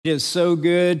It is so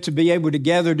good to be able to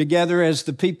gather together as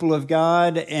the people of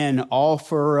God and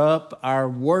offer up our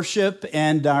worship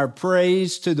and our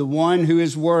praise to the one who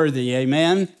is worthy.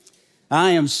 Amen.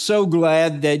 I am so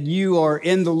glad that you are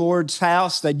in the Lord's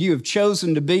house, that you have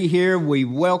chosen to be here. We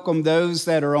welcome those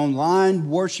that are online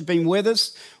worshiping with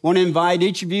us. I want to invite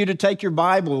each of you to take your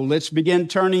Bible. Let's begin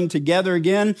turning together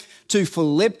again to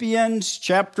Philippians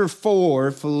chapter 4.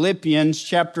 Philippians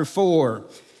chapter 4.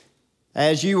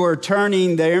 As you are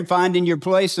turning there and finding your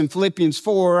place in Philippians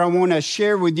 4, I want to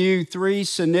share with you three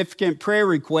significant prayer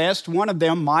requests. One of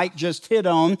them Mike just hit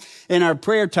on in our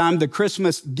prayer time, the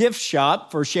Christmas gift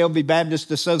shop for Shelby Baptist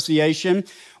Association.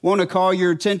 I want to call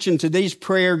your attention to these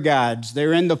prayer guides.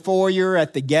 They're in the foyer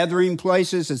at the gathering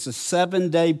places. It's a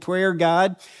 7-day prayer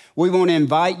guide. We want to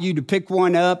invite you to pick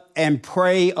one up and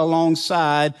pray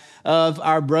alongside of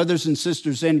our brothers and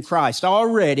sisters in Christ.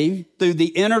 Already, through the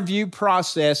interview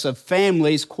process of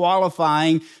families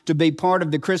qualifying to be part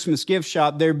of the Christmas gift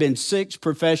shop, there have been 6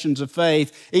 professions of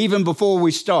faith even before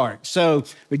we start. So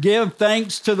we give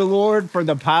thanks to the Lord for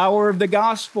the power of the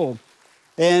gospel.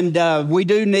 And we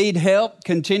do need help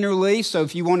continually. So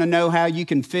if you want to know how you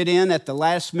can fit in at the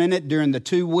last minute during the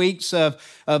 2 weeks of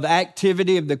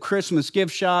activity of the Christmas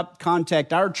gift shop,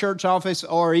 contact our church office,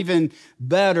 or even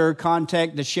better,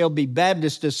 contact the Shelby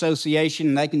Baptist Association,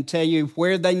 and they can tell you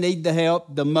where they need the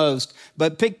help the most.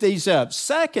 But pick these up.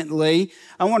 Secondly,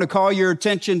 I want to call your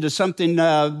attention to something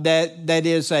that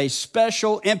is a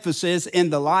special emphasis in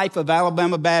the life of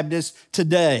Alabama Baptist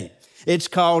today. It's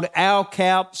called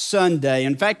Al-Cap Sunday.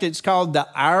 In fact, it's called the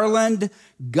Ireland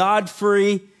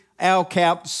Godfrey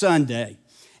Al-Cap Sunday.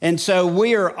 And so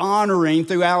we are honoring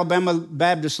through Alabama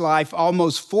Baptist life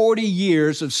almost 40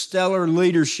 years of stellar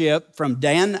leadership from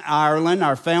Dan Ireland,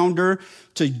 our founder,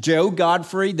 to Joe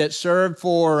Godfrey that served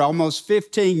for almost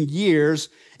 15 years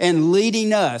and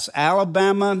leading us,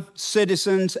 Alabama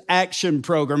Citizens Action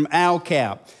Program,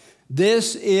 Al-Cap.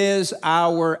 This is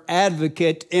our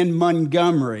advocate in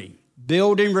Montgomery.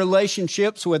 Building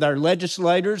relationships with our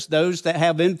legislators, those that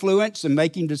have influence in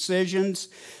making decisions,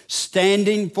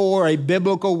 standing for a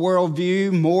biblical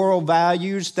worldview, moral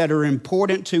values that are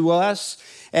important to us.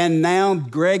 And now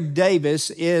Greg Davis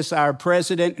is our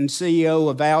president and CEO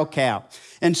of Al-Cap.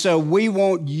 And so we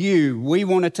want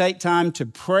to take time to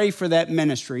pray for that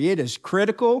ministry. It is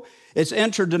critical. It's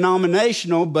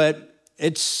interdenominational, but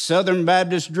it's Southern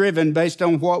Baptist driven based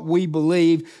on what we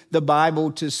believe the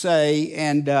Bible to say.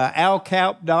 And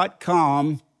alcap.com,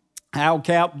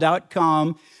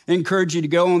 I encourage you to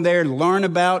go on there, learn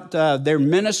about their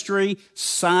ministry,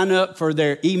 sign up for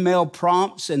their email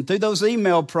prompts. And through those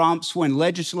email prompts, when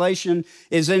legislation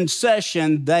is in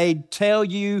session, they tell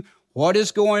you what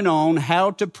is going on, how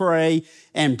to pray,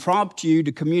 and prompt you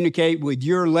to communicate with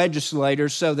your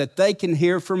legislators so that they can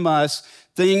hear from us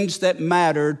things that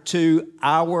matter to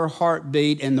our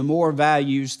heartbeat and the more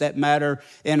values that matter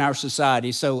in our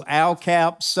society. So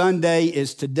Al-Cap Sunday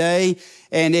is today,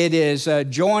 and it is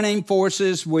joining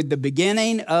forces with the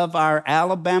beginning of our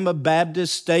Alabama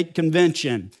Baptist State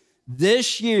Convention.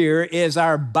 This year is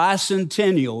our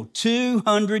bicentennial,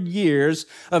 200 years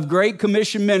of Great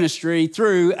Commission ministry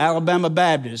through Alabama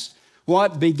Baptist.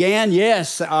 What began,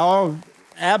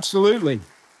 absolutely.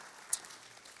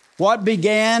 What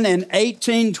began in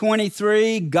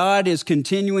 1823, God is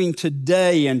continuing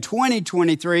today in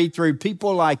 2023 through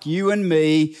people like you and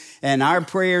me, and our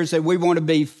prayers that we want to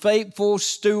be faithful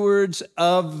stewards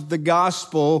of the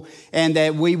gospel and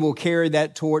that we will carry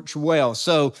that torch well.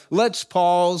 So let's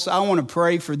pause. I want to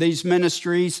pray for these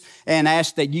ministries and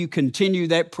ask that you continue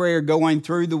that prayer going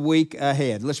through the week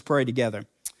ahead. Let's pray together.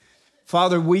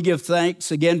 Father, we give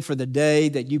thanks again for the day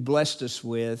that you blessed us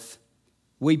with.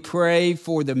 We pray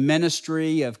for the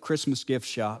ministry of Christmas Gift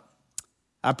Shop.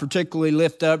 I particularly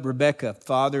lift up Rebecca,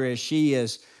 Father, as she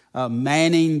is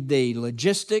manning the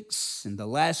logistics and the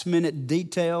last-minute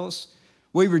details.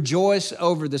 We rejoice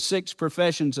over the 6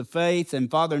 professions of faith. And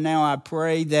Father, now I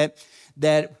pray that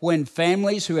when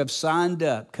families who have signed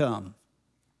up come,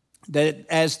 that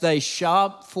as they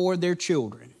shop for their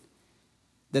children,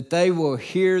 that they will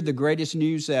hear the greatest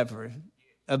news ever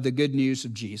of the good news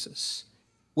of Jesus.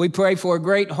 We pray for a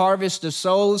great harvest of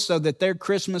souls so that their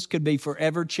Christmas could be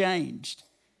forever changed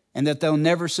and that they'll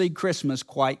never see Christmas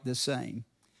quite the same.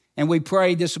 And we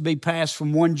pray this will be passed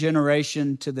from one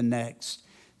generation to the next.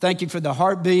 Thank you for the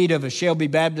heartbeat of a Shelby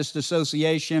Baptist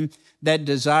Association that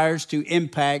desires to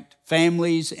impact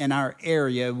families in our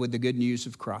area with the good news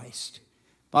of Christ.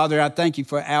 Father, I thank you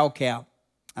for Al-Cap.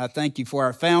 I thank you for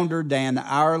our founder, Dan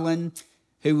Ireland,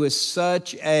 who was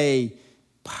such a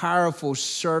powerful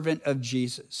servant of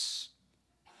Jesus.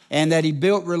 and that he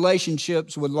built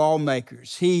relationships with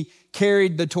lawmakers. He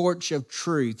carried the torch of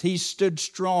truth. He stood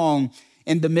strong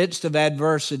in the midst of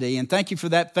adversity. And thank you for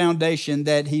that foundation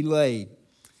that he laid.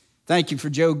 Thank you for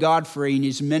Joe Godfrey and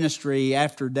his ministry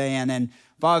after Dan. And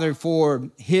Father, for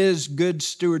his good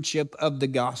stewardship of the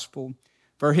gospel,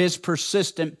 for his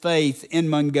persistent faith in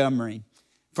Montgomery,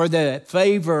 for the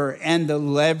favor and the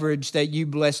leverage that you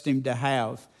blessed him to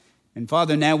have. And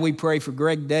Father, now we pray for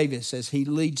Greg Davis as he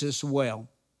leads us well.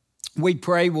 We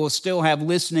pray we'll still have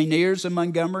listening ears in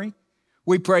Montgomery.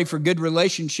 We pray for good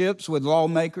relationships with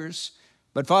lawmakers.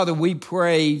 But Father, we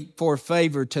pray for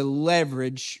favor to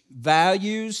leverage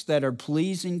values that are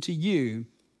pleasing to you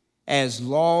as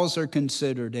laws are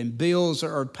considered and bills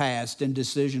are passed and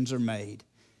decisions are made.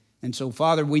 And so,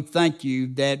 Father, we thank you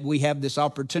that we have this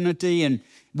opportunity, and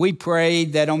we pray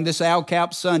that on this Al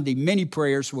Cap Sunday, many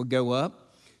prayers will go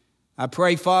up. I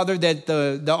pray, Father, that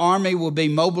the army will be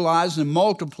mobilized and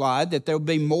multiplied, that there will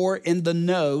be more in the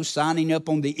know signing up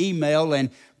on the email,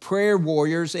 and prayer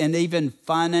warriors and even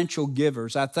financial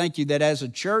givers. I thank you that as a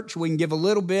church we can give a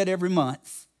little bit every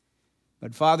month.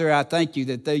 But Father, I thank you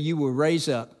that you will raise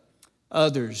up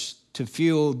others to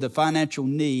fuel the financial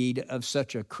need of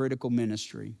such a critical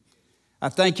ministry. I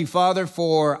thank you, Father,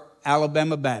 for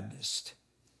Alabama Baptist.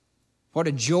 What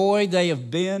a joy they have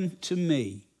been to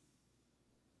me.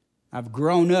 I've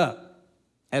grown up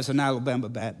as an Alabama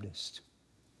Baptist.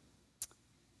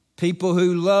 People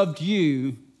who loved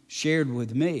you shared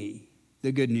with me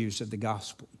the good news of the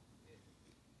gospel.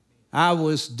 I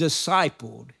was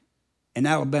discipled in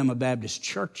Alabama Baptist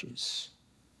churches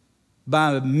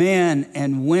by men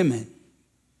and women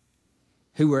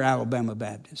who were Alabama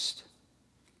Baptist.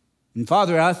 And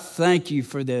Father, I thank you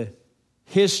for the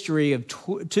history of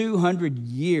 200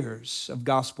 years of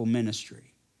gospel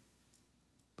ministry.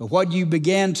 But what you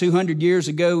began 200 years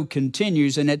ago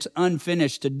continues, and it's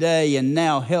unfinished today. And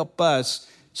now help us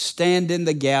stand in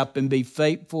the gap and be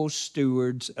faithful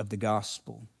stewards of the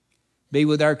gospel. Be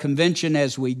with our convention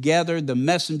as we gather, the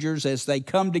messengers as they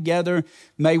come together.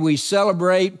 May we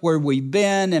celebrate where we've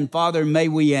been, and Father, may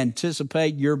we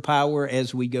anticipate your power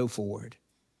as we go forward.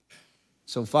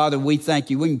 So Father, we thank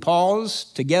you. We can pause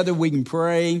together, we can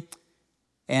pray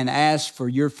and ask for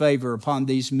your favor upon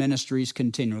these ministries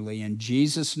continually. In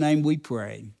Jesus' name we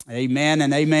pray. Amen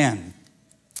and amen.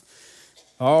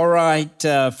 All right,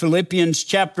 Philippians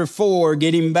chapter 4,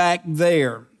 getting back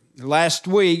there. Last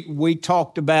week we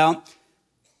talked about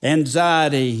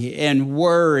anxiety and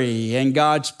worry and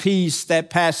God's peace that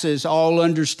passes all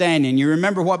understanding. You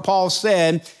remember what Paul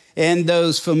said in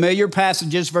those familiar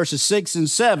passages, verses 6 and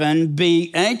 7,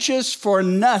 be anxious for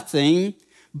nothing,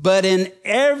 but in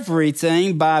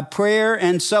everything by prayer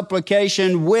and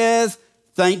supplication with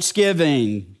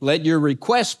thanksgiving. Let your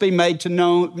requests be made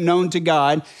known to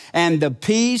God, and the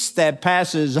peace that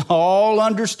passes all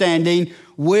understanding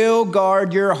will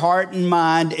guard your heart and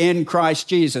mind in Christ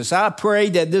Jesus. I pray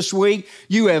that this week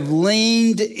you have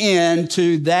leaned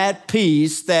into that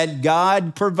peace that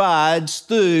God provides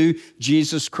through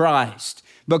Jesus Christ,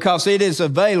 because it is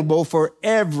available for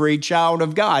every child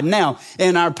of God. Now,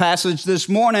 in our passage this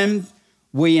morning,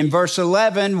 in verse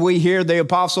 11, we hear the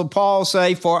Apostle Paul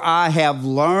say, for I have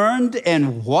learned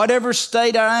in whatever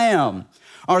state I am,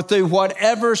 or through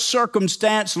whatever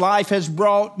circumstance life has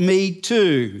brought me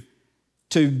to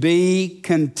be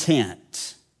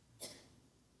content.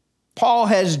 Paul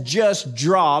has just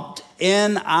dropped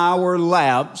in our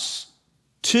laps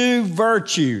two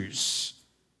virtues: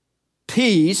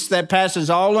 peace that passes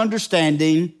all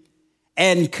understanding,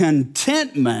 and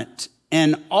contentment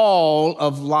in all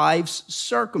of life's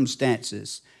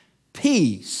circumstances.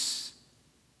 Peace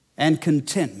and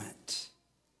contentment.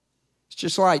 It's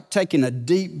just like taking a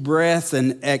deep breath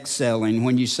and exhaling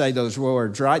when you say those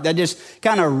words, right? They just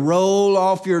kind of roll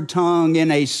off your tongue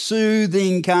in a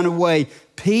soothing kind of way.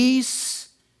 Peace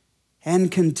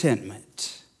and contentment.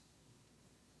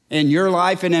 In your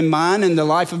life and in mine and the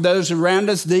life of those around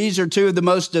us, these are two of the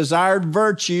most desired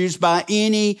virtues by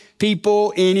any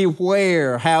people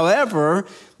anywhere. However,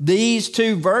 these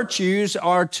two virtues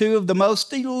are two of the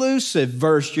most elusive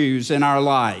virtues in our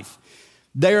life.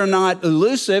 They are not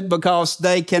elusive because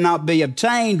they cannot be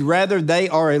obtained. Rather, they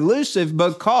are elusive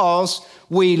because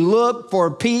we look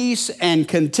for peace and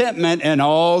contentment in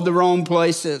all the wrong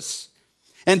places.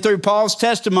 And through Paul's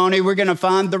testimony, we're going to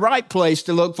find the right place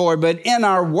to look for. But in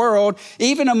our world,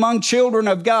 even among children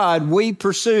of God, we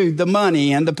pursue the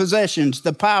money and the possessions,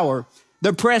 the power,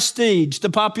 the prestige, the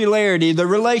popularity, the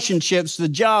relationships, the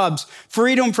jobs,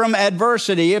 freedom from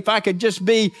adversity. If I could just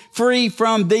be free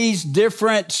from these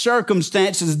different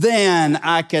circumstances, then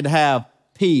I could have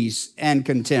peace and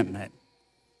contentment.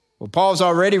 Well, Paul's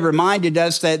already reminded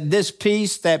us that this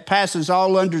peace that passes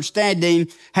all understanding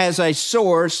has a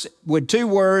source with two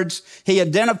words. He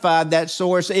identified that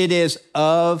source. It is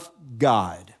of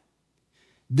God.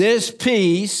 This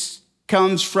peace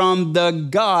comes from the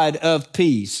God of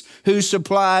peace, who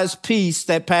supplies peace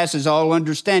that passes all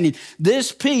understanding.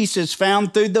 This peace is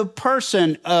found through the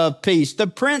person of peace, the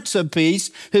Prince of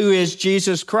Peace, who is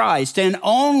Jesus Christ. And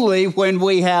only when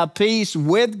we have peace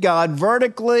with God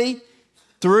vertically,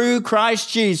 through Christ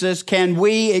Jesus, can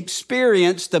we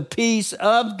experience the peace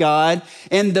of God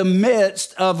in the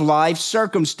midst of life's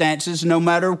circumstances, no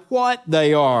matter what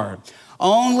they are.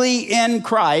 Only in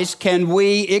Christ can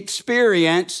we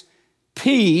experience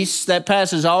peace that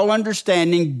passes all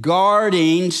understanding,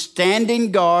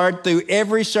 standing guard through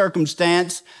every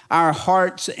circumstance, our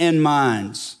hearts and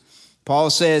minds.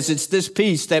 Paul says it's this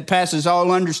peace that passes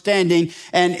all understanding,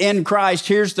 and in Christ,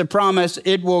 here's the promise,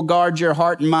 it will guard your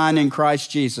heart and mind in Christ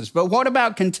Jesus. But what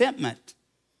about contentment?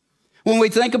 When we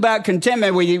think about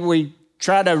contentment, we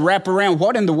try to wrap around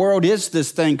what in the world is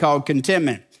this thing called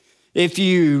contentment? If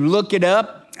you look it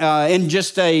up in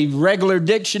just a regular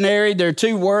dictionary, there are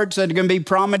two words that are going to be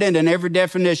prominent in every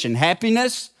definition: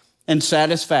 happiness and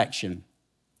satisfaction.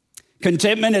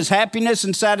 Contentment is happiness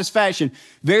and satisfaction.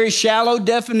 Very shallow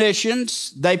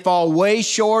definitions. They fall way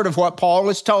short of what Paul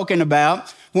is talking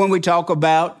about when we talk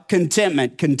about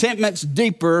contentment. Contentment's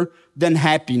deeper than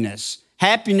happiness.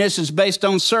 Happiness is based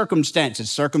on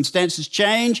circumstances. Circumstances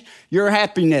change, your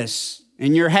happiness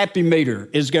and your happy meter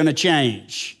is going to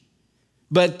change.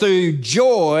 But through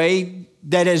joy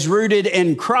that is rooted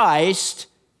in Christ,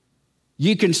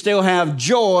 you can still have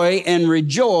joy and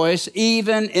rejoice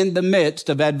even in the midst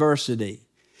of adversity.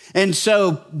 And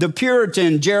so the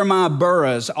Puritan Jeremiah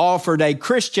Burroughs offered a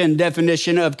Christian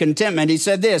definition of contentment. He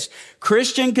said this: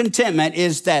 Christian contentment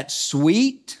is that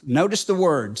sweet, notice the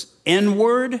words,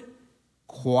 inward,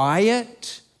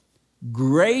 quiet,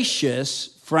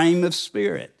 gracious frame of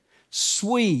spirit.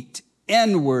 Sweet,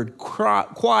 inward,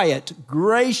 quiet,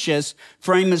 gracious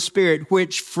frame of spirit,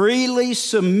 which freely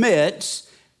submits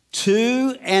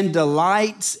to and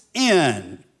delights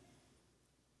in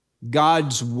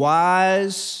God's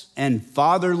wise and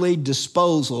fatherly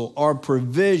disposal or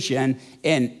provision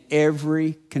in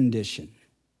every condition.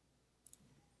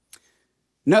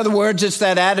 In other words, it's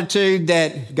that attitude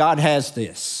that God has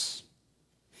this.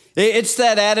 It's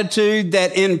that attitude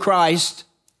that in Christ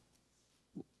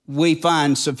we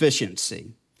find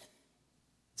sufficiency.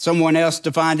 Someone else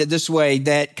defined it this way,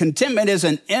 that contentment is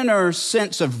an inner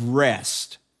sense of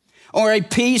rest, or a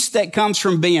peace that comes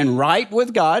from being right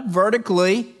with God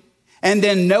vertically, and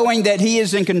then knowing that He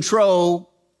is in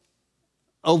control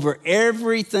over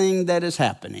everything that is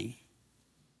happening.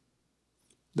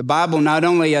 The Bible not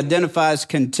only identifies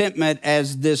contentment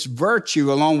as this virtue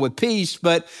along with peace,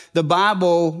 but the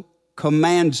Bible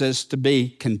commands us to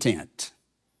be content.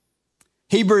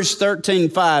 Hebrews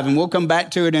 13:5, and we'll come back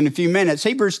to it in a few minutes.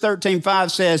 Hebrews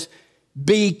 13:5 says,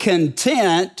 be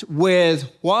content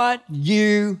with what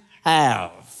you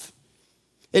have.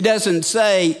 It doesn't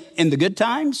say in the good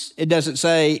times. It doesn't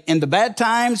say in the bad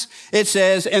times. It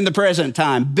says in the present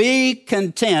time. Be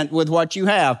content with what you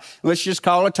have. Let's just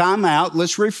call a time out.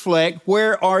 Let's reflect.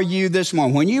 Where are you this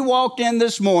morning? When you walked in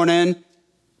this morning,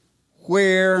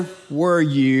 where were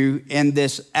you in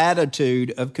this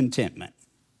attitude of contentment?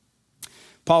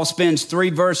 Paul spends 3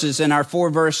 verses in our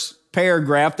 4-verse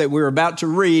paragraph that we're about to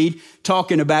read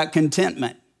talking about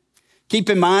contentment. Keep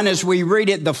in mind as we read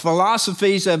it, the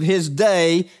philosophies of his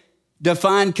day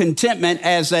define contentment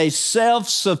as a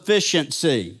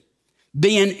self-sufficiency,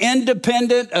 being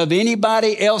independent of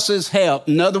anybody else's help.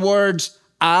 In other words,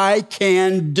 I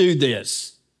can do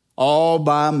this all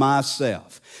by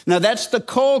myself. Now that's the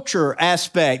culture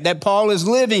aspect that Paul is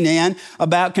living in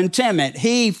about contentment.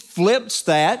 He flips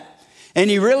that and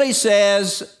he really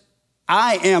says,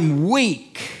 I am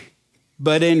weak,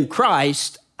 but in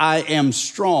Christ I am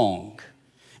strong.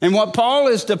 And what Paul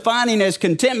is defining as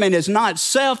contentment is not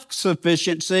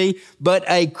self-sufficiency, but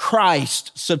a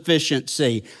Christ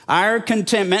sufficiency. Our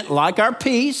contentment, like our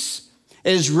peace,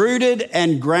 is rooted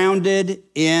and grounded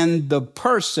in the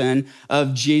person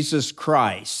of Jesus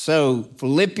Christ. So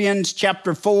Philippians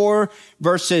chapter 4,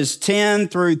 verses 10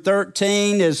 through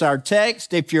 13 is our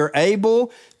text. If you're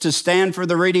able to stand for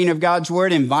the reading of God's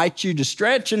word, I invite you to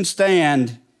stretch and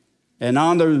stand and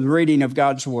honor the reading of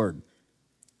God's word.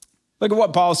 Look at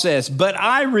what Paul says. But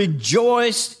I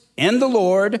rejoiced in the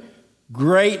Lord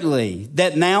greatly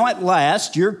that now at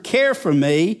last your care for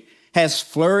me has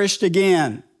flourished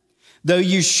again. Though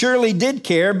you surely did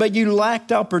care, but you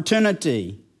lacked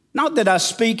opportunity. Not that I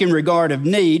speak in regard of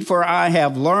need, for I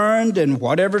have learned in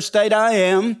whatever state I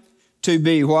am to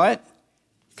be what?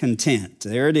 Content.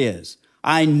 There it is.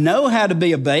 I know how to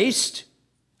be abased.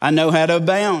 I know how to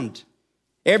abound.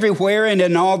 Everywhere and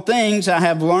in all things I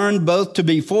have learned both to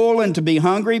be full and to be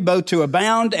hungry, both to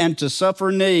abound and to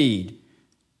suffer need.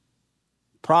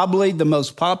 Probably the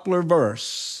most popular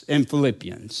verse in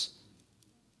Philippians.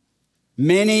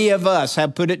 Many of us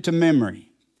have put it to memory.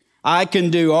 I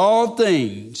can do all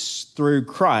things through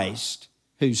Christ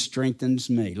who strengthens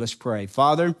me. Let's pray.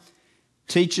 Father,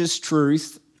 teach us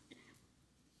truth.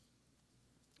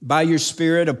 By your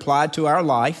Spirit, apply to our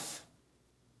life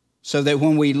so that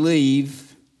when we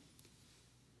leave,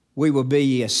 we will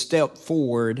be a step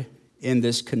forward in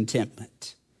this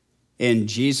contentment. In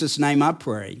Jesus' name I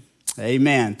pray.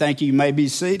 Amen. Thank you. You may be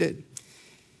seated.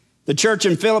 The church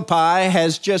in Philippi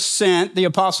has just sent the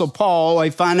Apostle Paul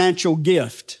a financial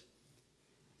gift.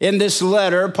 In this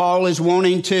letter, Paul is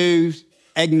wanting to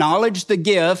acknowledge the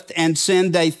gift and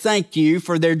send a thank you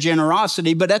for their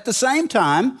generosity, but at the same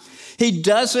time, he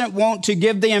doesn't want to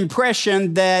give the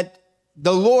impression that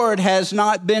the Lord has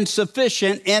not been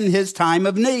sufficient in his time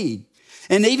of need.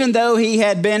 And even though he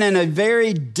had been in a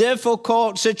very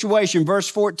difficult situation, verse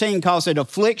 14 calls it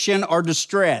affliction or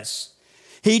distress,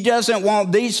 he doesn't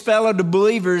want these fellow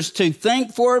believers to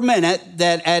think for a minute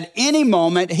that at any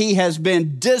moment he has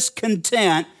been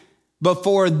discontent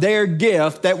before their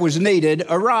gift that was needed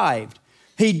arrived.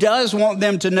 He does want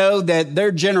them to know that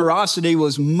their generosity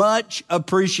was much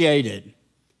appreciated.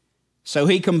 So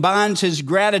he combines his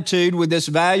gratitude with this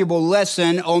valuable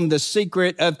lesson on the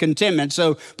secret of contentment.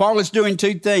 So Paul is doing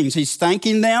two things. He's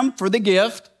thanking them for the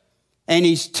gift, and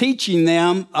he's teaching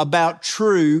them about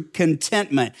true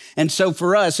contentment. And so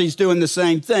for us, he's doing the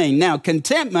same thing. Now,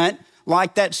 contentment,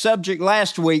 like that subject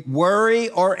last week, worry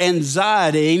or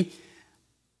anxiety,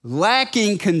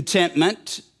 lacking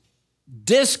contentment,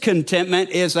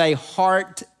 discontentment is a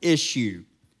heart issue.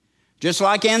 Just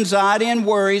like anxiety and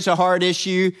worry is a heart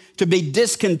issue, to be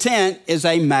discontent is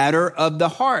a matter of the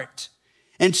heart.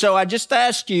 And so I just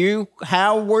asked you,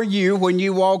 how were you when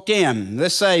you walked in?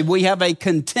 Let's say we have a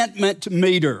contentment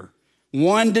meter,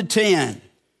 1 to 10.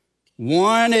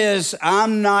 1 is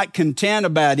I'm not content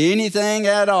about anything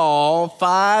at all.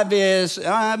 5 is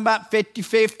about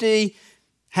 50-50.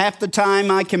 Half the time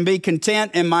I can be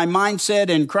content in my mindset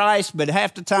in Christ, but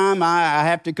half the time I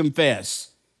have to confess.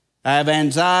 I have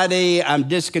anxiety, I'm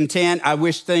discontent, I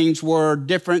wish things were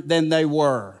different than they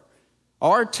were.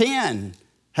 Or 10,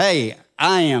 hey,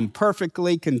 I am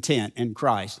perfectly content in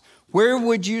Christ. Where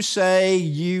would you say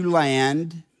you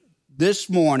land this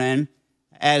morning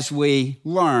as we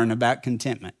learn about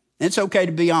contentment? It's okay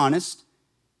to be honest,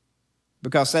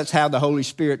 because that's how the Holy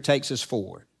Spirit takes us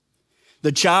forward.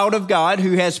 The child of God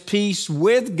who has peace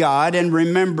with God and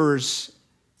remembers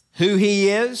who he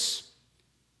is,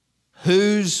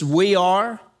 whose we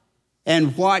are,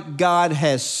 and what God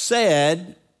has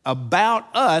said about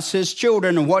us, his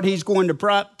children, and what he's going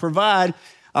to provide,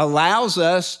 allows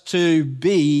us to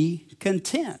be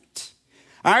content.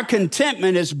 Our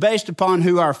contentment is based upon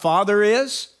who our Father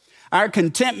is. Our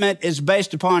contentment is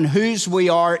based upon whose we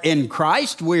are in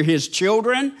Christ. We're his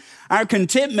children. Our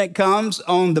contentment comes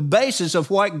on the basis of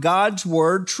what God's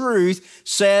word, truth,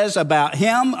 says about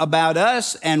him, about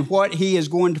us, and what he is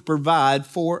going to provide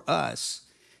for us.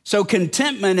 So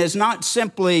contentment is not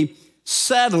simply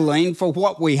settling for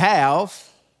what we have,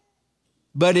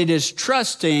 but it is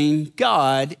trusting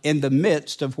God in the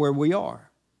midst of where we are.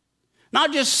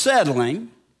 Not just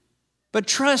settling, but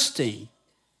trusting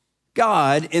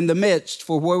God in the midst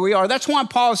for where we are. That's why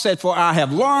Paul said, for I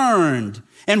have learned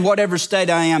in whatever state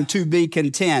I am to be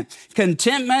content.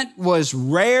 Contentment was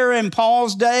rare in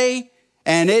Paul's day,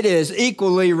 and it is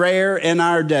equally rare in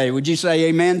our day. Would you say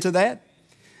amen to that?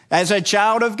 As a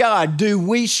child of God, do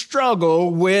we struggle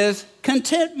with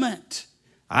contentment?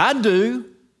 I do.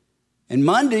 And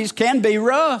Mondays can be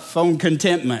rough on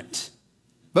contentment.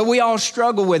 But we all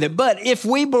struggle with it. But if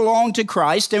we belong to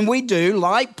Christ, and we do,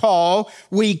 like Paul,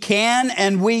 we can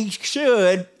and we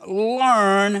should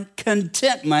learn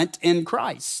contentment in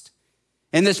Christ.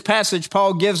 In this passage,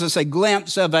 Paul gives us a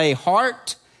glimpse of a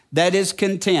heart that is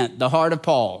content, the heart of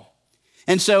Paul.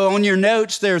 And so on your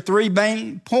notes, there are 3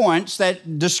 main points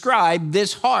that describe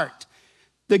this heart.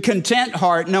 The content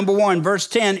heart, number 1, verse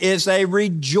 10, is a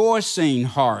rejoicing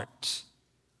heart.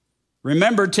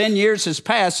 Remember, 10 years has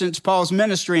passed since Paul's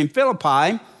ministry in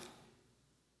Philippi,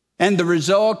 and the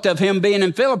result of him being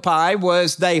in Philippi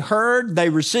was they heard, they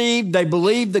received, they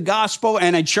believed the gospel,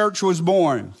 and a church was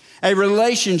born. A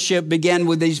relationship began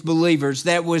with these believers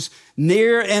that was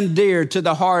near and dear to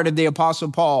the heart of the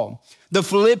Apostle Paul. The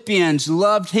Philippians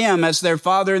loved him as their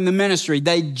father in the ministry.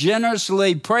 They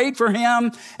generously prayed for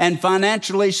him and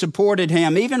financially supported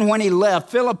him, even when he left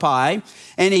Philippi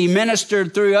and he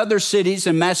ministered through other cities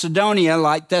in Macedonia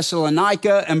like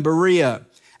Thessalonica and Berea.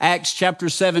 Acts chapter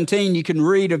 17, you can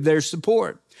read of their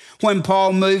support. When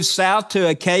Paul moved south to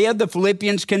Achaia, the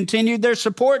Philippians continued their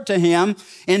support to him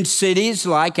in cities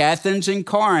like Athens and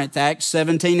Corinth, Acts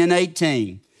 17 and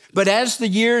 18. But as the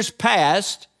years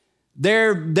passed,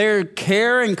 their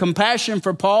care and compassion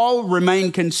for Paul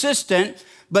remained consistent,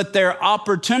 but their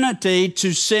opportunity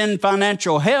to send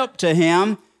financial help to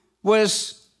him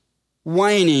was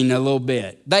waning a little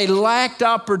bit. They lacked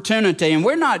opportunity, and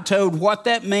we're not told what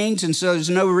that means, and so there's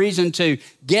no reason to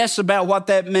guess about what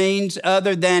that means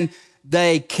other than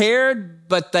they cared,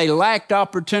 but they lacked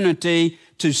opportunity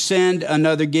to send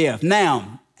another gift.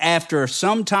 Now, after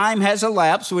some time has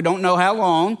elapsed, we don't know how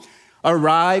long,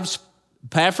 arrives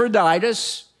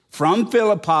Epaphroditus from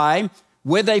Philippi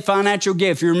with a financial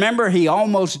gift. You remember, he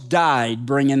almost died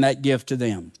bringing that gift to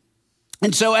them.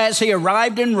 And so as he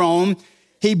arrived in Rome,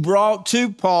 he brought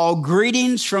to Paul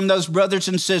greetings from those brothers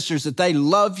and sisters that they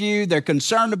love you, they're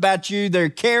concerned about you, they're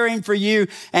caring for you,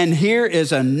 and here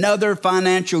is another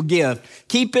financial gift.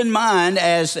 Keep in mind,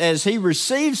 as he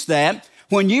receives that,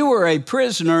 when you were a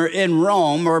prisoner in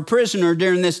Rome or a prisoner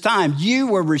during this time, you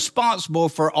were responsible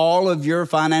for all of your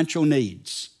financial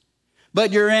needs.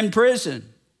 But you're in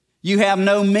prison. You have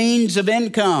no means of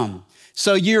income.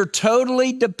 So you're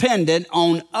totally dependent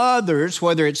on others,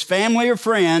 whether it's family or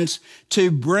friends, to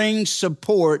bring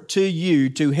support to you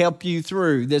to help you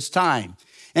through this time.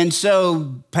 And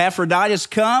so Epaphroditus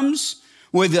comes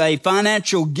with a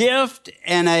financial gift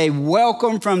and a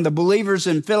welcome from the believers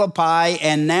in Philippi.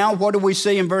 And now what do we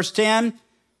see in verse 10?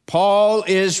 Paul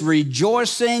is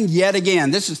rejoicing yet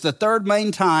again. This is the third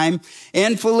main time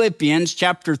in Philippians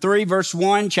chapter 3, verse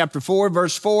 1, chapter 4,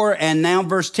 verse 4, and now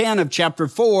verse 10 of chapter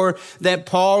 4 that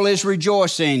Paul is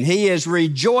rejoicing. He is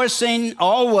rejoicing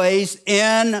always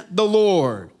in the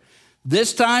Lord.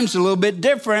 This time's a little bit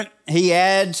different. He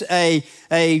adds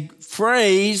a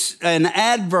phrase, an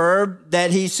adverb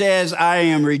that he says, I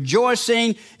am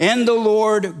rejoicing in the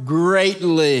Lord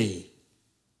greatly.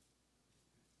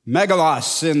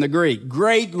 Megalos in the Greek,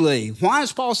 greatly. Why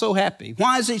is Paul so happy?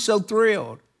 Why is he so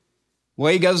thrilled?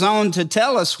 Well, he goes on to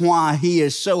tell us why he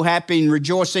is so happy and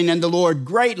rejoicing in the Lord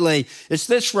greatly. It's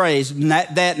this phrase,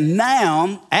 that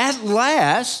now, at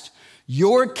last,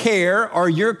 your care or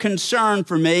your concern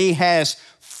for me has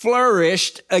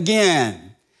flourished again,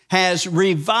 has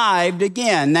revived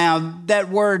again. Now, that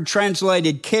word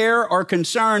translated care or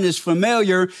concern is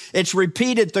familiar. It's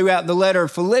repeated throughout the letter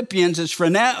of Philippians. It's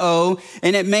phroneo,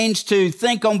 and it means to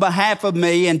think on behalf of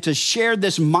me and to share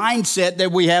this mindset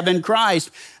that we have in Christ.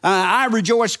 I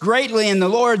rejoice greatly in the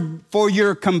Lord for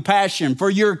your compassion, for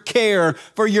your care,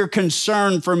 for your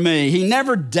concern for me. He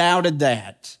never doubted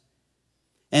that.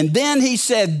 And then he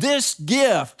said, this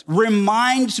gift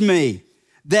reminds me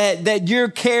that your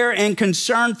care and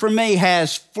concern for me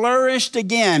has flourished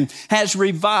again, has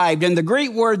revived. And the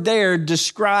Greek word there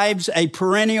describes a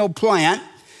perennial plant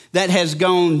that has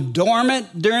gone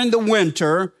dormant during the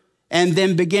winter and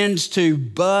then begins to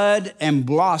bud and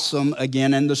blossom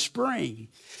again in the spring.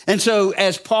 And so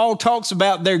as Paul talks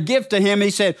about their gift to him,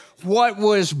 he said, what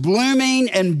was blooming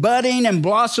and budding and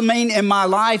blossoming in my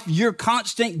life, your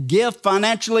constant gift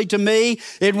financially to me,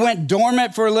 it went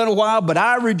dormant for a little while, but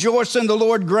I rejoice in the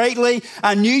Lord greatly.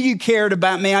 I knew you cared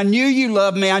about me. I knew you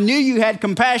loved me. I knew you had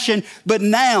compassion. But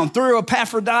now, through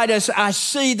Epaphroditus, I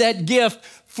see that gift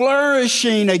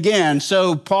flourishing again.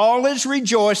 So Paul is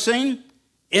rejoicing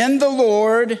in the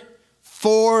Lord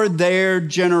for their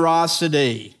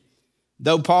generosity.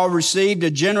 Though Paul received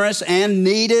a generous and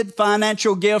needed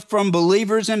financial gift from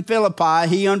believers in Philippi,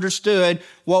 he understood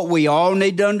what we all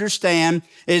need to understand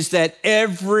is that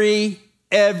every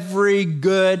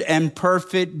good and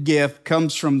perfect gift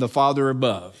comes from the Father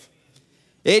above.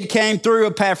 It came through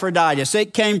Epaphroditus.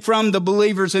 It came from the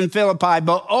believers in Philippi,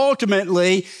 but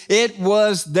ultimately it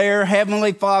was their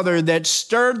heavenly Father that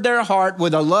stirred their heart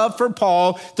with a love for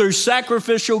Paul through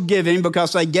sacrificial giving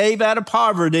because they gave out of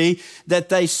poverty that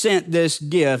they sent this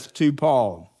gift to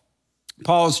Paul.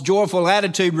 Paul's joyful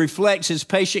attitude reflects his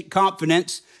patient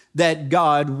confidence that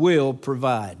God will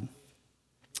provide.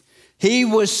 He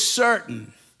was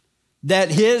certain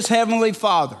that his heavenly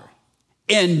Father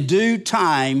in due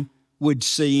time would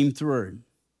see him through.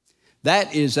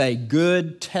 That is a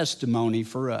good testimony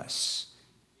for us.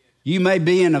 You may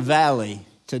be in a valley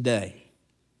today.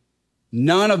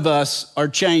 None of us are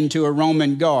chained to a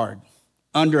Roman guard.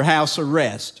 under house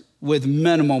arrest with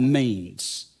minimal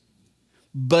means.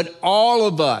 But all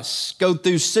of us go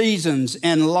through seasons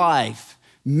in life,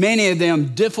 many of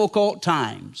them difficult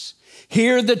times.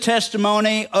 Hear the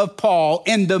testimony of Paul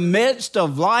in the midst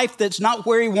of life that's not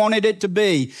where he wanted it to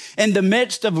be, in the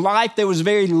midst of life that was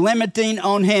very limiting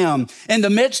on him, in the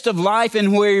midst of life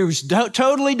in where he was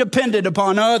totally dependent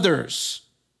upon others.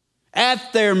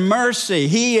 At their mercy,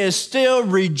 he is still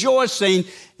rejoicing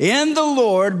in the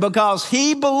Lord because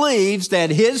he believes that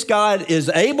his God is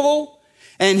able,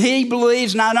 and he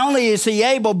believes not only is he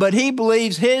able, but he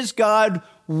believes his God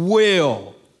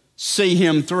will see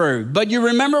him through. But you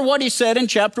remember what he said in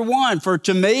chapter 1, for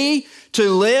to me to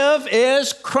live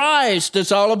is Christ.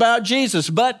 It's all about Jesus.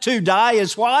 But to die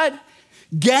is what?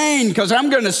 Gain, because I'm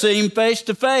going to see him face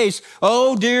to face.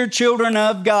 Oh, dear children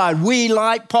of God, we,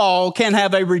 like Paul, can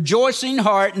have a rejoicing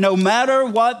heart no matter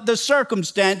what the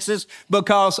circumstances,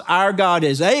 because our God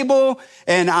is able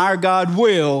and our God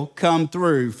will come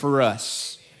through for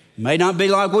us. It may not be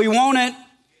like we want it,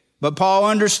 but Paul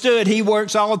understood he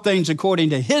works all things according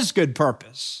to his good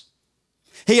purpose.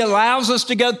 He allows us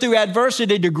to go through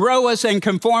adversity to grow us and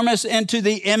conform us into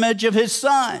the image of his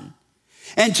Son.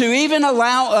 And to even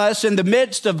allow us in the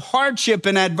midst of hardship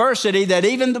and adversity that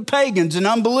even the pagans and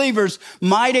unbelievers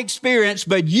might experience,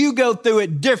 but you go through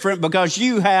it different because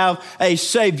you have a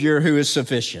Savior who is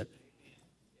sufficient.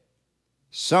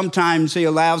 Sometimes he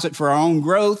allows it for our own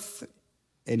growth,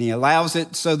 and he allows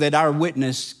it so that our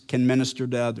witness can minister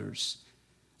to others.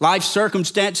 Life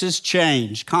circumstances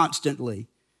change constantly,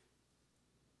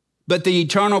 but the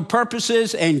eternal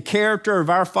purposes and character of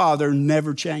our Father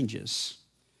never changes.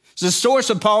 The source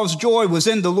of Paul's joy was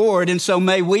in the Lord, and so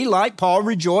may we, like Paul,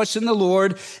 rejoice in the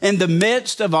Lord in the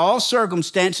midst of all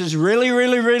circumstances,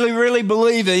 really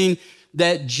believing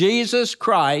that Jesus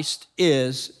Christ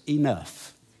is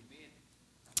enough.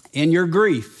 In your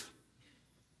grief,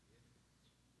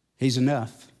 he's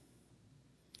enough.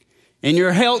 In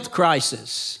your health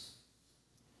crisis,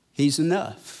 he's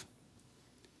enough.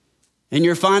 In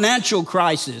your financial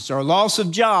crisis or loss of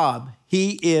job,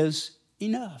 he is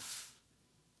enough.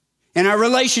 In our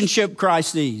relationship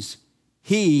crises,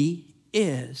 he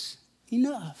is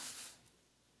enough.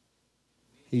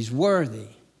 He's worthy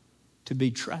to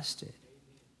be trusted.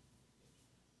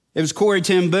 It was Corrie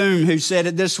ten Boom who said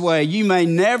it this way: you may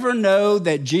never know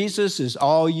that Jesus is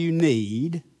all you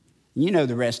need, you know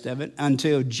the rest of it,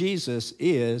 until Jesus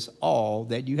is all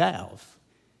that you have.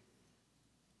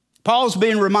 Paul's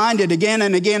being reminded again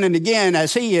and again and again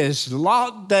as he is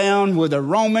locked down with a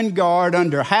Roman guard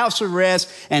under house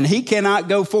arrest and he cannot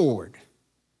go forward.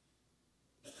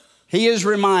 He is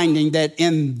reminding that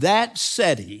in that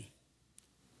setting,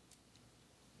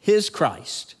 his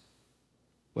Christ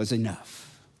was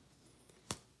enough.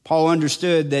 Paul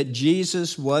understood that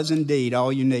Jesus was indeed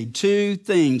all you need. Two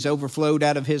things overflowed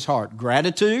out of his heart: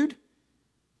 gratitude.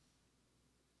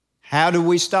 How do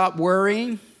we stop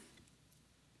worrying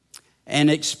and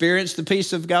experience the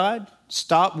peace of God?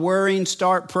 Stop worrying,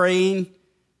 start praying,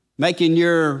 making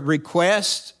your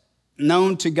request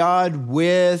known to God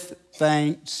with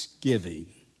thanksgiving.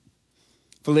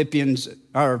 1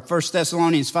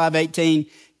 Thessalonians 5:18,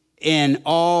 in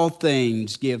all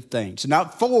things give thanks.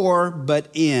 Not for, but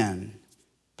in.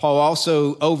 Paul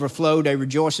also overflowed a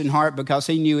rejoicing heart because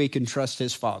he knew he could trust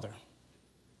his Father.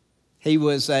 He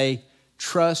was a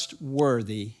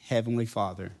trustworthy Heavenly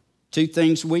Father. Two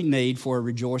things we need for a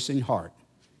rejoicing heart: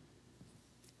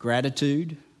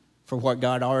 gratitude for what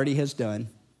God already has done,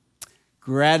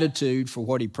 gratitude for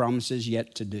what he promises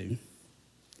yet to do,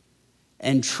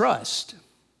 and trust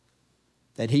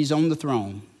that he's on the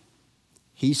throne.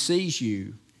 He sees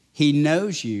you, he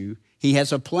knows you, he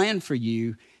has a plan for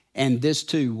you, and this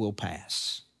too will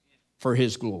pass for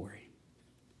his glory.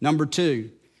 Number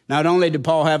two, not only did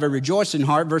Paul have a rejoicing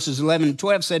heart, verses 11 and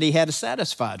 12 said he had a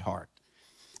satisfied heart.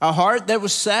 A heart that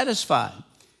was satisfied.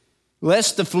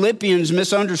 Lest the Philippians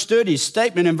misunderstood his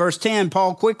statement in verse 10,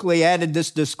 Paul quickly added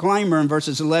this disclaimer in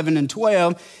verses 11 and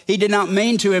 12. He did not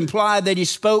mean to imply that he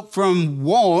spoke from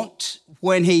want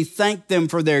when he thanked them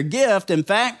for their gift. In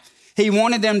fact, he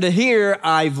wanted them to hear,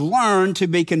 I've learned to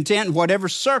be content in whatever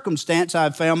circumstance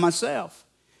I've found myself.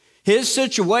 His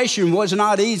situation was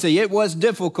not easy. It was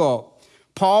difficult.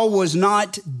 Paul was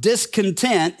not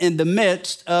discontent in the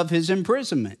midst of his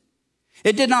imprisonment.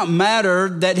 It did not matter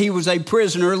that he was a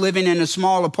prisoner living in a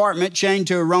small apartment chained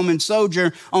to a Roman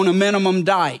soldier on a minimum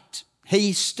diet.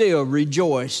 He still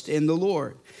rejoiced in the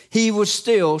Lord. He was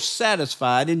still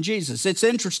satisfied in Jesus. It's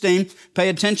interesting. Pay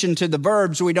attention to the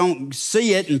verbs. We don't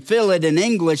see it and feel it in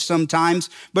English sometimes,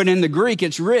 but in the Greek,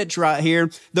 it's rich right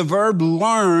here. The verb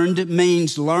learned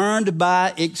means learned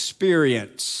by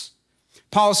experience.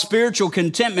 Paul's spiritual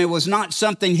contentment was not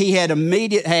something he had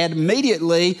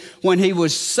immediately when he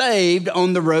was saved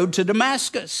on the road to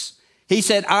Damascus. He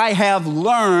said, I have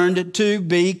learned to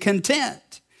be content.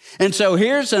 And so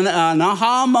here's an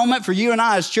aha moment for you and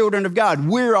I as children of God.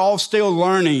 We're all still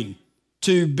learning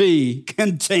to be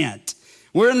content.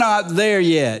 We're not there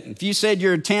yet. If you said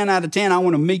you're a 10 out of 10, I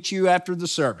want to meet you after the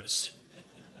service.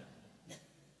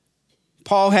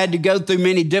 Paul had to go through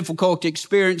many difficult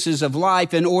experiences of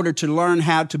life in order to learn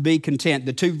how to be content.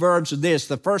 The two verbs are this.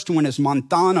 The first one is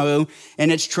monthano,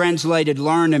 and it's translated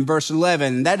learn in verse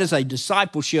 11. And that is a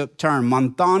discipleship term,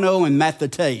 monthano and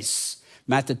mathetes.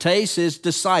 Mathetes is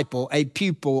disciple, a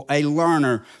pupil, a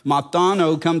learner.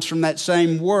 Mathano comes from that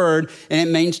same word, and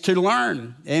it means to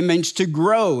learn. It means to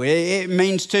grow. It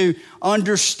means to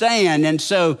understand. And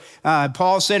so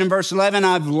Paul said in verse 11,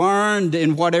 I've learned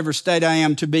in whatever state I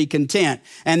am to be content.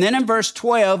 And then in verse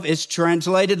 12, it's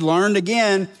translated learned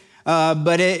again,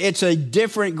 but it's a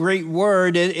different Greek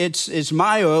word. It's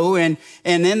myo, and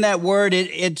in that word,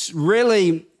 it's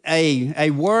really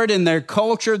a word in their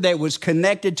culture that was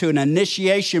connected to an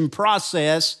initiation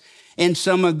process in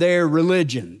some of their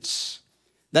religions,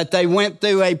 that they went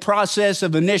through a process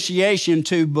of initiation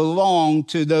to belong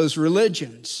to those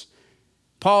religions.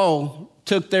 Paul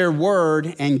took their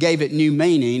word and gave it new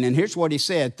meaning, and here's what he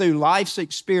said: through life's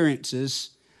experiences,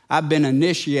 I've been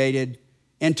initiated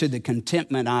into the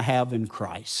contentment I have in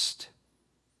Christ.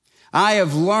 I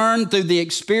have learned through the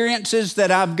experiences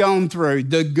that I've gone through,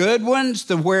 the good ones,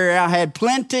 the where I had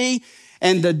plenty,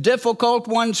 and the difficult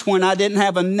ones when I didn't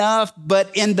have enough.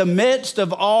 But in the midst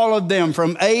of all of them,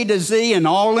 from A to Z and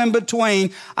all in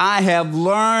between, I have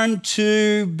learned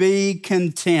to be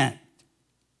content.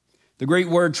 The Greek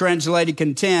word translated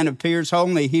content appears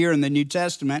only here in the New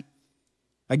Testament.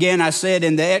 Again, I said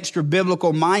in the extra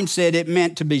biblical mindset, it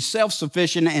meant to be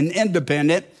self-sufficient and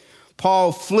independent.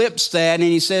 Paul flips that and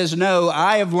he says, no,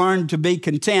 I have learned to be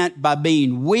content by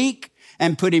being weak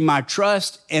and putting my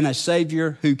trust in a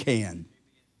Savior who can.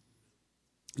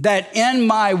 That in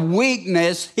my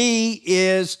weakness, he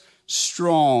is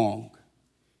strong.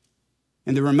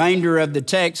 In the remainder of the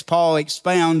text, Paul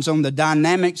expounds on the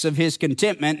dynamics of his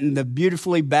contentment and the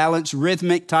beautifully balanced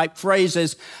rhythmic type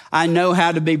phrases. I know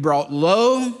how to be brought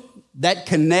low. That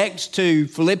connects to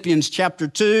Philippians chapter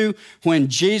 2. When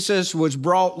Jesus was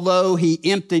brought low, he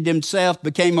emptied himself,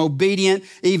 became obedient,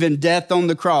 even death on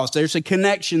the cross. There's a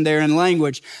connection there in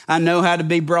language. I know how to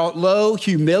be brought low,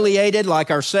 humiliated like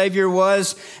our Savior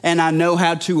was, and I know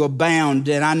how to abound,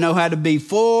 and I know how to be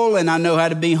full, and I know how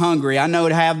to be hungry. I know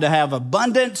how to have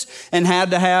abundance and how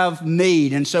to have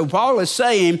need. And so Paul is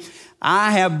saying,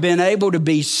 I have been able to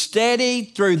be steady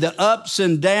through the ups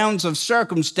and downs of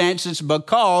circumstances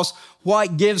because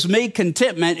what gives me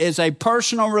contentment is a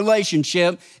personal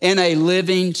relationship in a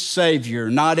living Savior,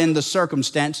 not in the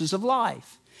circumstances of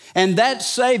life. And that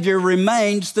Savior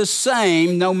remains the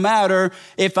same no matter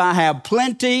if I have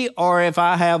plenty or if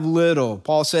I have little.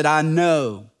 Paul said, I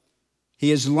know.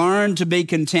 He has learned to be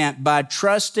content by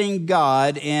trusting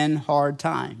God in hard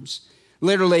times.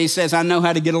 Literally, he says, I know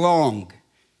how to get along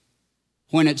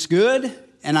when it's good,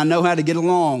 and I know how to get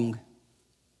along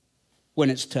when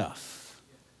it's tough.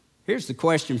 Here's the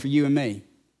question for you and me.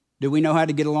 Do we know how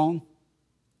to get along?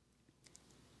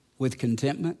 With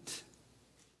contentment,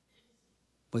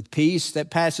 with peace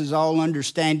that passes all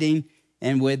understanding,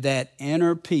 and with that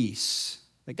inner peace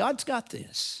that God's got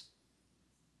this.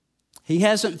 He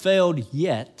hasn't failed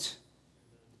yet,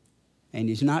 and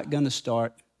he's not going to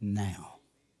start now.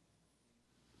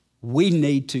 We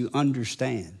need to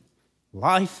understand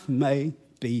life may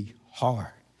be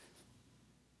hard.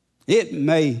 It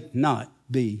may not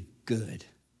be good.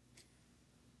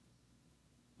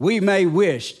 We may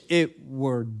wish it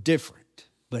were different,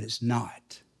 but it's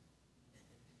not.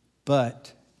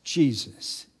 But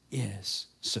Jesus is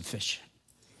sufficient.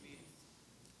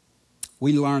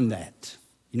 We learn that.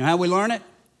 You know how we learn it?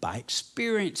 By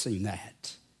experiencing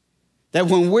that. That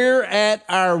when we're at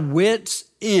our wits'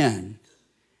 end,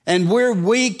 and we're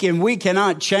weak and we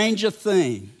cannot change a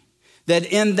thing, that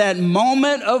in that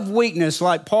moment of weakness,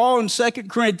 like Paul in 2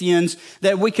 Corinthians,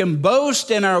 that we can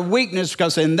boast in our weakness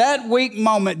because in that weak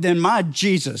moment, then my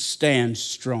Jesus stands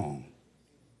strong.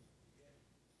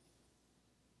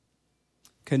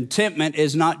 Contentment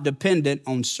is not dependent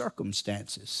on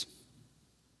circumstances.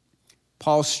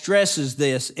 Paul stresses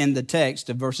this in the text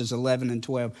of verses 11 and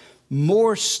 12.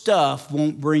 More stuff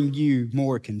won't bring you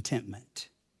more contentment.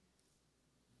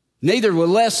 Neither with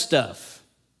less stuff.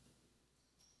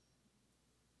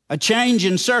 A change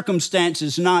in circumstance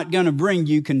is not going to bring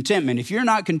you contentment. If you're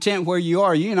not content where you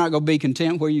are, you're not going to be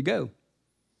content where you go.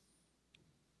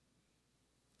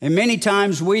 And many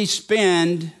times we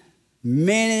spend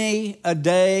many a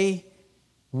day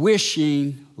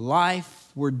wishing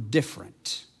life were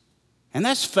different. And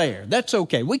that's fair. That's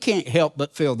okay. We can't help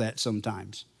but feel that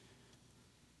sometimes.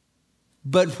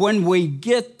 But when we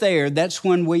get there, that's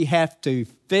when we have to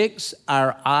fix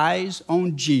our eyes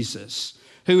on Jesus,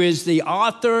 who is the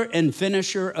author and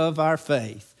finisher of our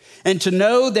faith. And to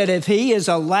know that if he has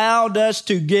allowed us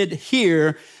to get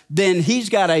here, then he's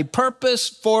got a purpose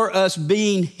for us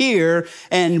being here,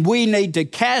 and we need to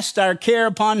cast our care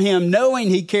upon him, knowing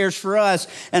he cares for us,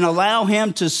 and allow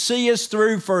him to see us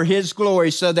through for his glory,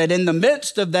 so that in the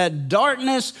midst of that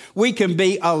darkness, we can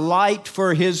be a light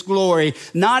for his glory,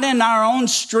 not in our own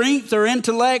strength or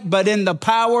intellect, but in the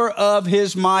power of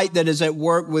his might that is at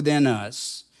work within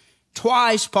us.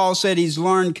 Twice, Paul said he's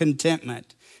learned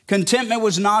contentment. Contentment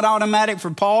was not automatic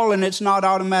for Paul, and it's not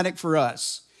automatic for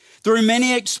us. Through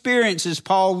many experiences,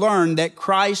 Paul learned that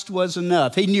Christ was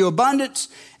enough. He knew abundance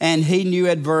and he knew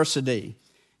adversity.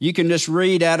 You can just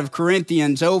read out of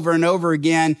Corinthians over and over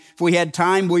again. If we had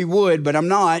time, we would, but I'm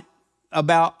not,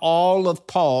 about all of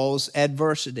Paul's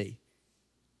adversity.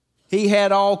 He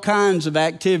had all kinds of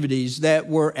activities that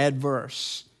were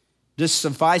adverse. Just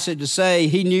suffice it to say,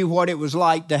 he knew what it was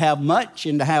like to have much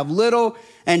and to have little,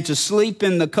 and to sleep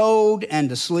in the cold and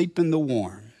to sleep in the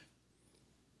warm.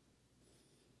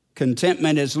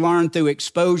 Contentment is learned through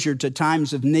exposure to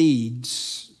times of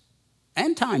needs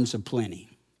and times of plenty.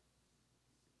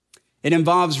 It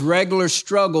involves regular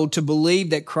struggle to believe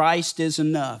that Christ is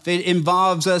enough. It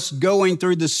involves us going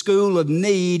through the school of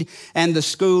need and the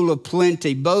school of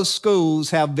plenty. Both schools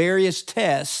have various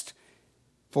tests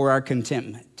for our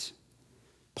contentment.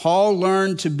 Paul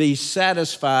learned to be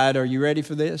satisfied, are you ready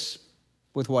for this?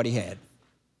 With what he had.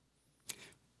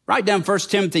 Write down 1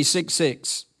 Timothy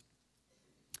 6:6.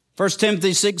 1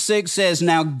 Timothy 6:6 says,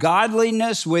 now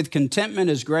godliness with contentment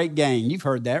is great gain. You've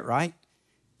heard that, right?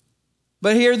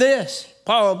 But hear this.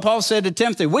 Paul said to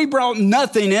Timothy, we brought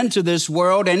nothing into this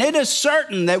world, and it is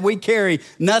certain that we carry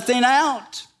nothing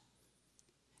out.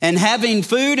 And having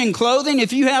food and clothing,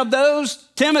 if you have those,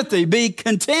 Timothy, be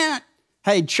content.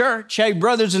 Hey, church, hey,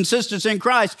 brothers and sisters in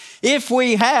Christ, if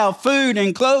we have food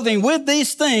and clothing, with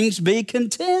these things, be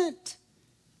content.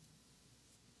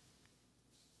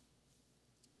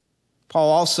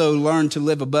 Paul also learned to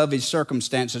live above his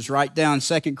circumstances. Write down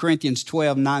 2 Corinthians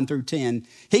 12, 9 through 10.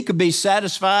 He could be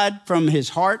satisfied from his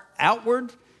heart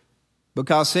outward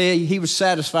because he was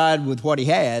satisfied with what he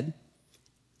had,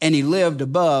 and he lived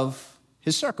above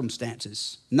his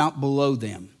circumstances, not below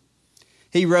them.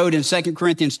 He wrote in 2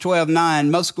 Corinthians 12,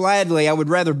 9, most gladly I would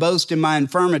rather boast in my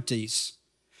infirmities,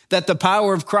 that the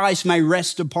power of Christ may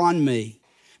rest upon me.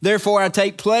 Therefore, I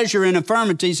take pleasure in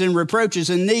infirmities and reproaches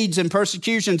and needs and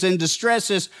persecutions and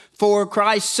distresses for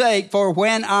Christ's sake. For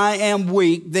when I am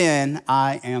weak, then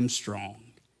I am strong.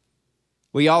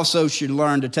 We also should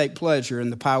learn to take pleasure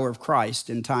in the power of Christ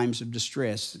in times of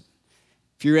distress.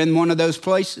 If you're in one of those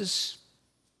places,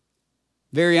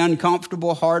 very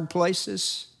uncomfortable, hard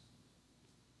places,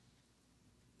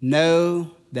 know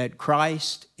that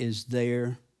Christ is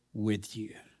there with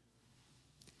you.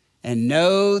 And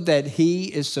know that he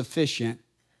is sufficient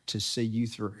to see you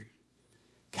through.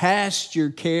 Cast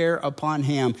your care upon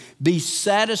him. Be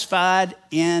satisfied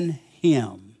in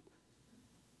him.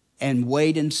 And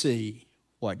wait and see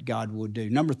what God will do.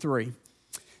 Number 3,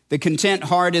 the content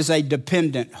heart is a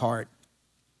dependent heart.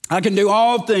 I can do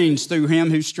all things through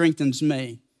him who strengthens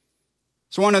me.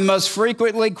 It's one of the most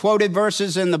frequently quoted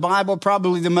verses in the Bible,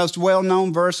 probably the most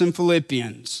well-known verse in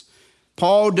Philippians.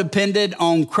 Paul depended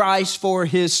on Christ for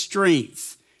his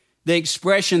strength. The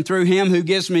expression through him who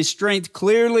gives me strength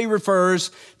clearly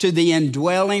refers to the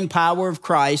indwelling power of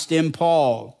Christ in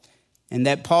Paul, and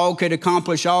that Paul could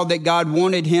accomplish all that God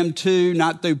wanted him to,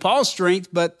 not through Paul's strength,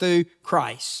 but through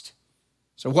Christ.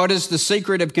 So what is the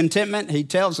secret of contentment? He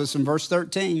tells us in verse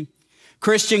 13.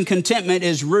 Christian contentment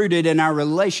is rooted in our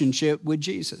relationship with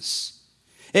Jesus.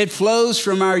 It flows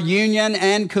from our union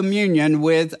and communion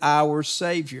with our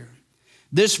Savior.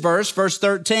 This verse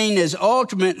 13, is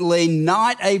ultimately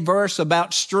not a verse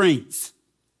about strength.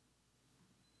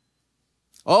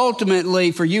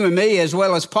 Ultimately, for you and me, as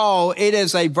well as Paul, it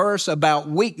is a verse about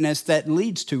weakness that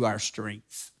leads to our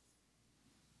strength.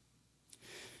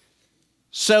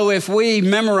 So if we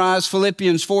memorize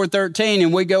Philippians 4:13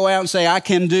 and we go out and say, I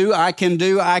can do,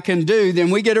 then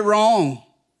we get it wrong.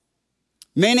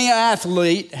 Many an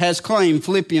athlete has claimed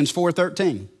Philippians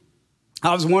 4:13.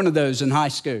 I was one of those in high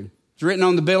school. It's written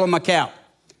on the bill of my cap.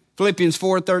 Philippians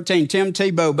 4:13. Tim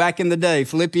Tebow, back in the day,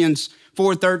 Philippians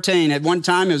 4:13. At one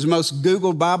time, it was the most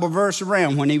Googled Bible verse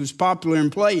around when he was popular in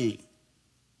playing.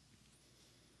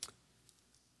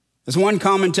 As one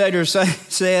commentator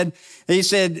said, he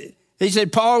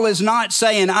said, Paul is not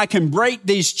saying I can break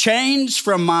these chains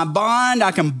from my bond,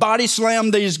 I can body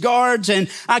slam these guards, and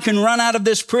I can run out of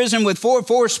this prison with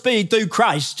 4.4 speed through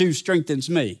Christ who strengthens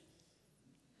me.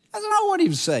 That's not what he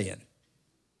was saying.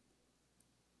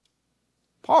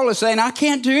 Paul is saying, I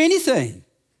can't do anything.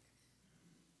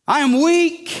 I am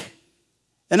weak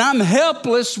and I'm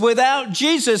helpless without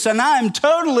Jesus, and I am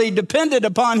totally dependent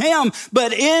upon him,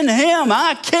 but in him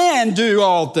I can do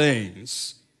all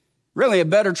things. Really, a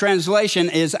better translation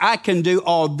is I can do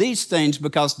all these things,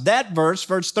 because that verse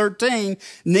 13,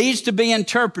 needs to be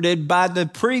interpreted by the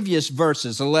previous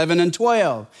verses, 11 and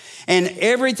 12. And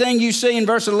everything you see in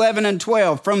verse 11 and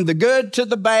 12, from the good to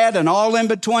the bad and all in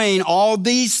between, all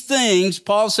these things,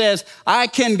 Paul says, I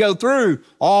can go through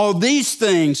all these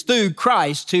things through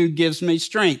Christ who gives me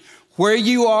strength. Where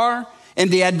you are, and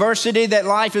the adversity that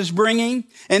life is bringing,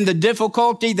 and the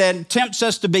difficulty that tempts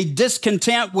us to be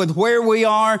discontent with where we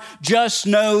are, just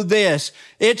know this.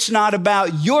 It's not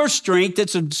about your strength.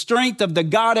 It's the strength of the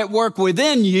God at work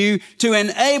within you to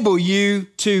enable you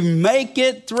to make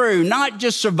it through. Not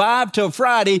just survive till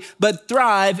Friday, but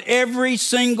thrive every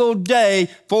single day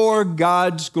for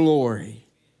God's glory.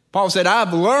 Paul said,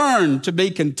 I've learned to be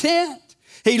content.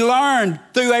 He learned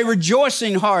through a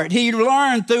rejoicing heart. He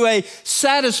learned through a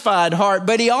satisfied heart,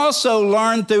 but he also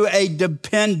learned through a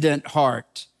dependent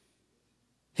heart.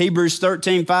 Hebrews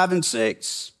 13, 5 and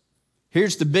 6.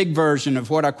 Here's the big version of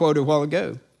what I quoted a while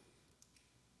ago.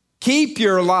 Keep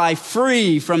your life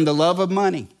free from the love of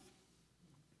money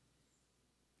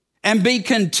and be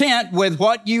content with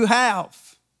what you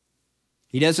have.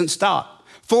 He doesn't stop.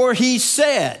 For he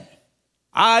said,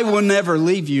 I will never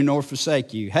leave you nor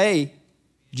forsake you. Hey,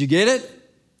 did you get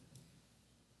it?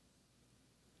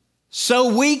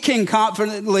 So we can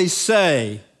confidently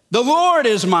say, the Lord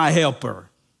is my helper.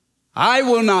 I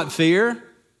will not fear.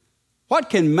 What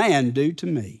can man do to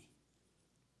me?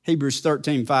 Hebrews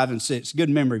 13, 5 and 6, good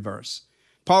memory verse.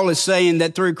 Paul is saying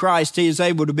that through Christ, he is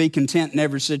able to be content in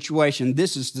every situation.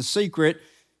 This is the secret.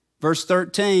 Verse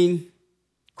 13,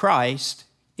 Christ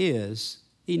is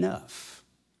enough.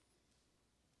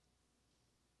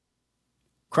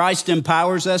 Christ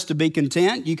empowers us to be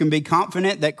content. You can be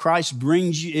confident that Christ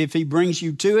brings you, if he brings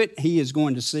you to it, he is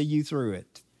going to see you through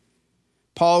it.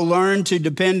 Paul learned to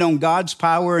depend on God's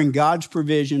power and God's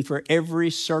provision for every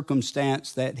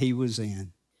circumstance that he was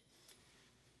in.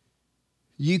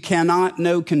 You cannot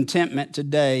know contentment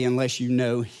today unless you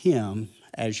know him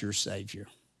as your Savior.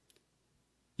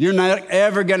 You're not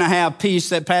ever going to have peace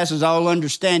that passes all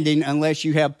understanding unless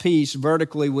you have peace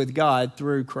vertically with God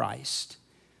through Christ.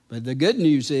 But the good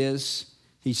news is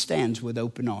he stands with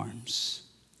open arms.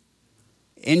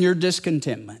 In your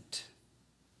discontentment,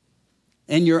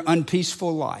 in your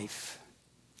unpeaceful life,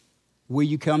 will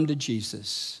you come to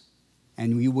Jesus,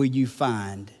 and will you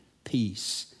find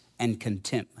peace and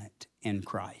contentment in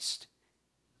Christ?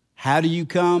 How do you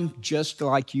come? Just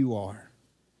like you are,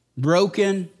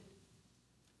 broken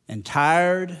and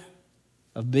tired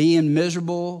of being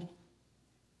miserable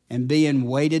and being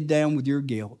weighted down with your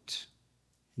guilt.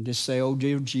 And just say, oh,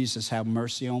 dear Jesus, have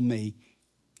mercy on me.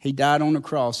 He died on the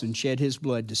cross and shed his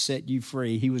blood to set you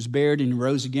free. He was buried and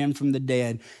rose again from the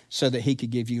dead so that he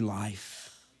could give you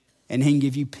life. And he can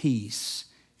give you peace.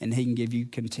 And he can give you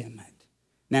contentment.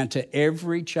 Now, to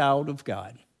every child of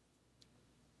God,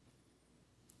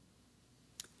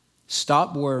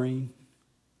 stop worrying.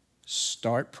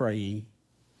 Start praying.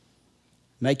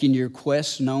 Making your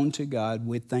requests known to God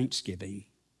with thanksgiving,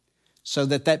 so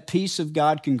that that peace of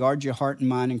God can guard your heart and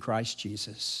mind in Christ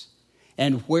Jesus.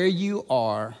 And where you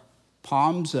are,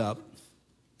 palms up,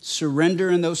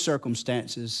 surrender in those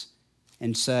circumstances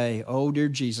and say, oh, dear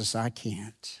Jesus, I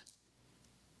can't.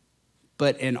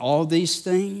 But in all these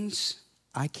things,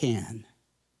 I can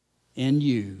in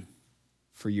you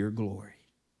for your glory.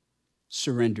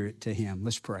 Surrender it to him.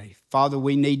 Let's pray. Father,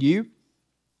 we need you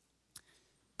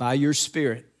by your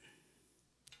Spirit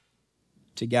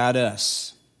to guide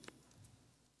us.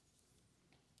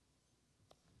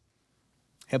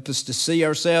 Help us to see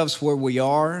ourselves where we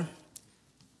are.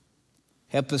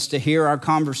 Help us to hear our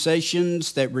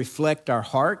conversations that reflect our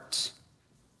heart,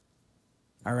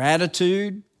 our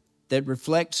attitude that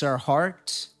reflects our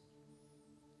heart.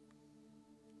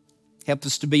 Help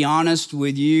us to be honest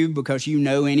with you because you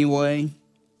know anyway.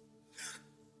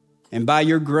 And by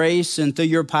your grace and through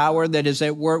your power that is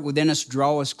at work within us,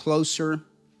 draw us closer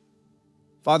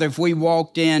Father, if we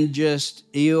walked in just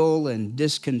ill and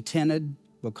discontented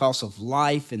because of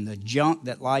life and the junk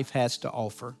that life has to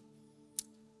offer,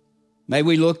 may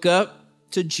we look up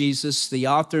to Jesus, the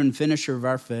author and finisher of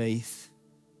our faith,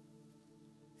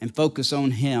 and focus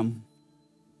on him.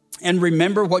 And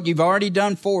remember what you've already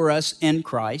done for us in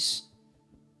Christ,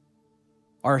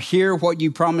 or hear what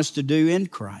you promised to do in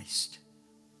Christ,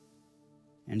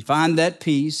 and find that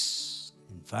peace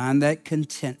and find that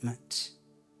contentment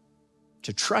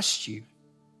to trust you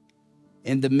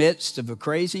in the midst of a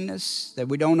craziness that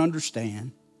we don't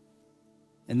understand,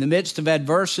 in the midst of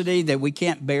adversity that we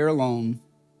can't bear alone,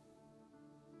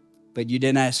 but you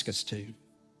didn't ask us to.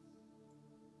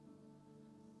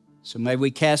 So may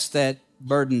we cast that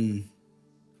burden,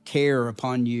 care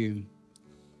upon you,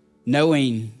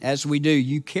 knowing as we do,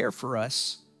 you care for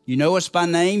us. You know us by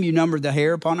name. You number the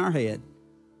hair upon our head.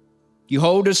 You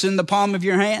hold us in the palm of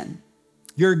your hand.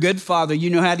 You're a good father. You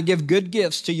know how to give good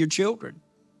gifts to your children.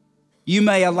 You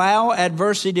may allow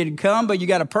adversity to come, but you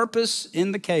got a purpose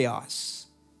in the chaos.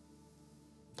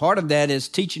 Part of that is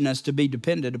teaching us to be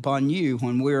dependent upon you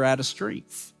when we're out of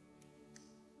strength.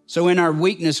 So in our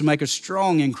weakness, make us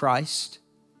strong in Christ.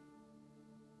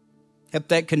 Help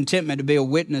that contentment to be a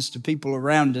witness to people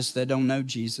around us that don't know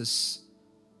Jesus.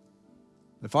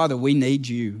 But Father, we need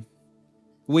you.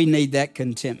 We need that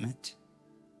contentment.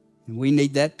 And we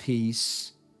need that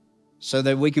peace so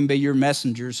that we can be your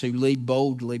messengers who lead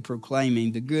boldly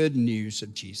proclaiming the good news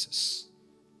of Jesus.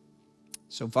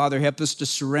 So Father, help us to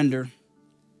surrender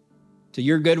to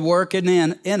your good work in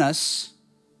us,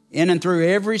 in and through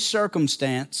every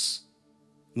circumstance.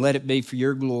 Let it be for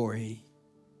your glory.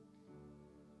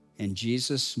 In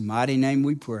Jesus' mighty name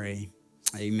we pray.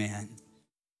 Amen.